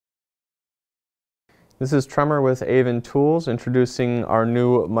This is Tremor with Avon Tools introducing our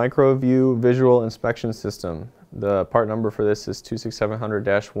new MicroVue visual inspection system. The part number for this is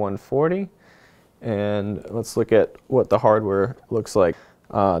 26700-140, and let's look at what the hardware looks like.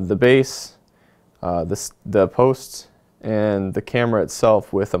 The base, the posts, and the camera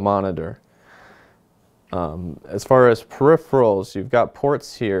itself with a monitor. As far as peripherals, you've got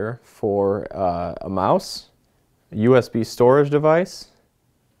ports here for a mouse, a USB storage device,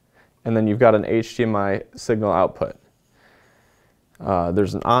 and then you've got an HDMI signal output.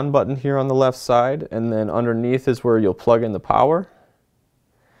 There's an on button here on the left side, and then underneath is where you'll plug in the power.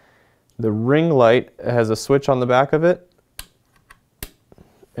 The ring light has a switch on the back of it,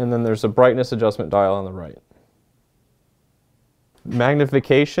 and then there's a brightness adjustment dial on the right.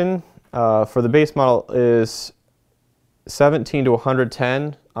 Magnification for the base model is 17 to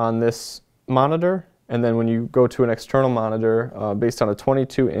 110 on this monitor. And then when you go to an external monitor, based on a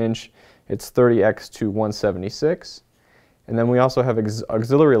 22-inch, it's 30x to 176. And then we also have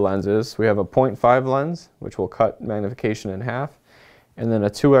auxiliary lenses. We have a 0.5 lens, which will cut magnification in half. And then a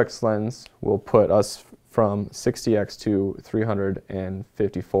 2x lens will put us from 60x to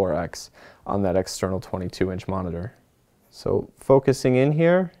 354x on that external 22-inch monitor. So focusing in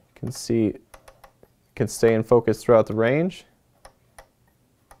here, you can see it can stay in focus throughout the range.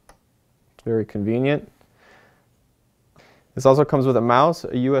 Very convenient. This also comes with a mouse, a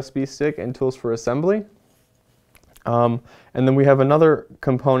USB stick, and tools for assembly. And then we have another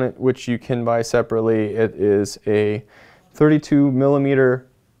component which you can buy separately. It is a 32mm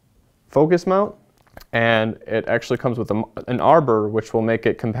focus mount, and it actually comes with an arbor which will make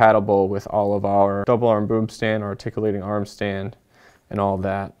it compatible with all of our double arm boom stand, articulating arm stand, and all of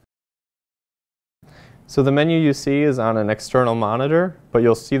that. So the menu you see is on an external monitor, but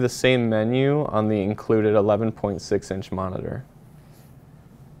you'll see the same menu on the included 11.6-inch monitor.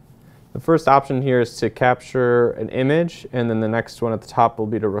 The first option here is to capture an image, and then the next one at the top will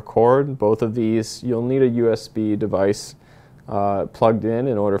be to record. Both of these, you'll need a USB device plugged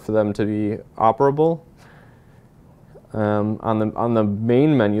in order for them to be operable. On the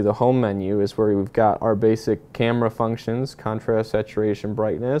main menu, the home menu, is where we've got our basic camera functions, contrast, saturation,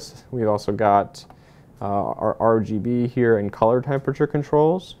 brightness. We've also got our RGB here and color temperature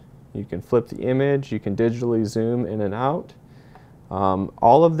controls. You can flip the image, you can digitally zoom in and out.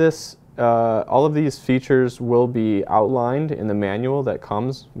 All of these features will be outlined in the manual that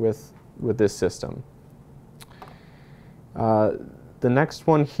comes with this system. The next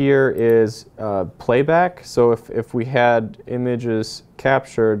one here is playback. So if we had images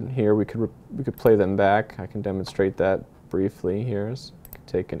captured here, we could play them back. I can demonstrate that briefly here. So I can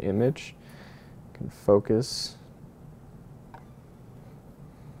take an image, I can focus,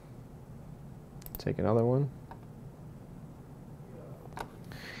 take another one,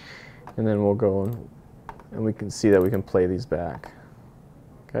 and then we'll go and we can see that we can play these back.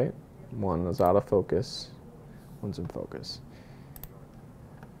 Okay, one is out of focus, one's in focus.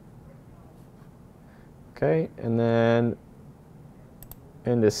 Okay, and then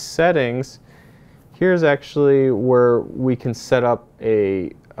in the settings, here's actually where we can set up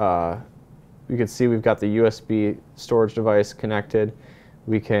a, you can see we've got the USB storage device connected.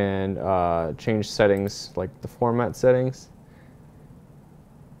 We can change settings like the format settings.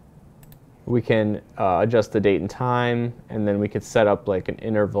 We can adjust the date and time, and then we could set up like an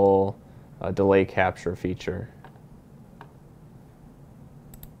interval delay capture feature.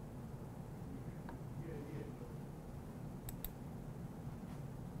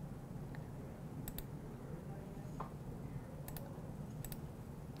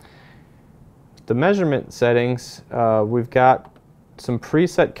 The measurement settings, we've got some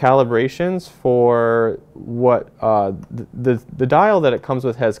preset calibrations for what the dial that it comes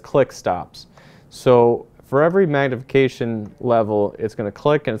with has click stops. So for every magnification level, it's going to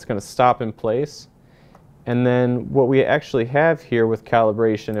click and it's going to stop in place. And then what we actually have here with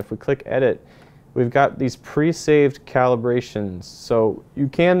calibration, if we click edit, we've got these pre-saved calibrations. So you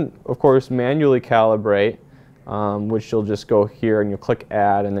can, of course, manually calibrate, which you'll just go here and you'll click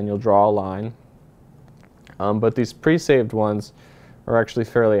add and then you'll draw a line. But these pre-saved ones are actually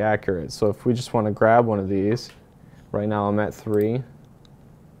fairly accurate. So if we just want to grab one of these, right now I'm at 3.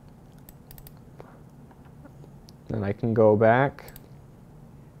 Then I can go back.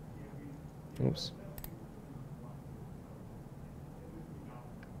 Oops.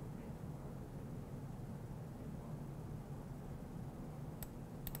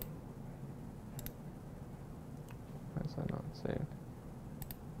 Why is that not saved?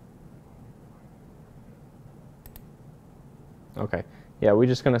 Okay, yeah, we're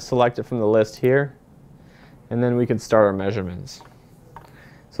just going to select it from the list here, and then we can start our measurements.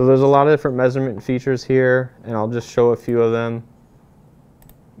 So there's a lot of different measurement features here, and I'll just show a few of them.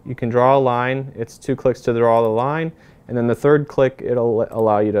 You can draw a line. It's 2 clicks to draw the line, and then the 3rd click, it'll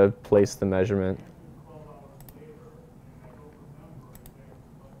allow you to place the measurement.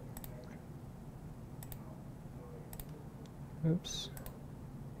 Oops.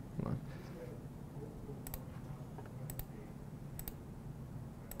 Come on.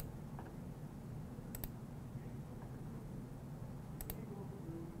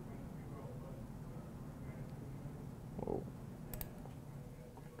 Whoa.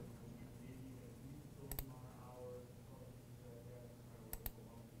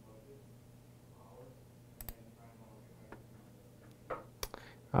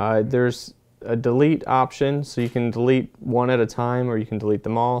 There's a delete option, so you can delete one at a time or you can delete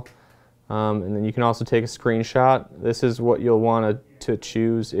them all. And then you can also take a screenshot. This is what you'll want to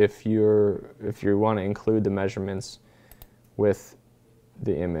choose if you want to include the measurements with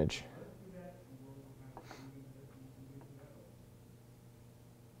the image.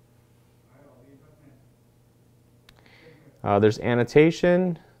 There's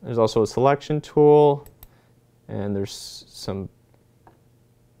annotation, there's also a selection tool, and there's some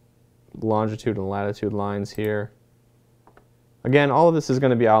longitude and latitude lines here. Again, all of this is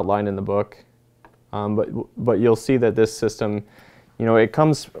going to be outlined in the book, but you'll see that this system, you know, it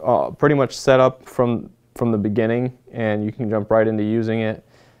comes pretty much set up from the beginning, and you can jump right into using it.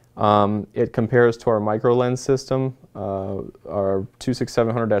 It compares to our micro lens system, our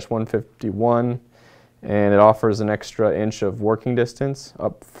 26700-151, and it offers an extra inch of working distance,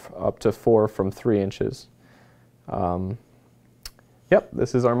 up to 4 from 3 inches. Yep,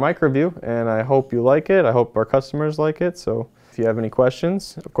 this is our MicroVue, and I hope you like it. I hope our customers like it. So if you have any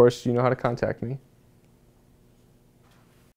questions, of course, you know how to contact me.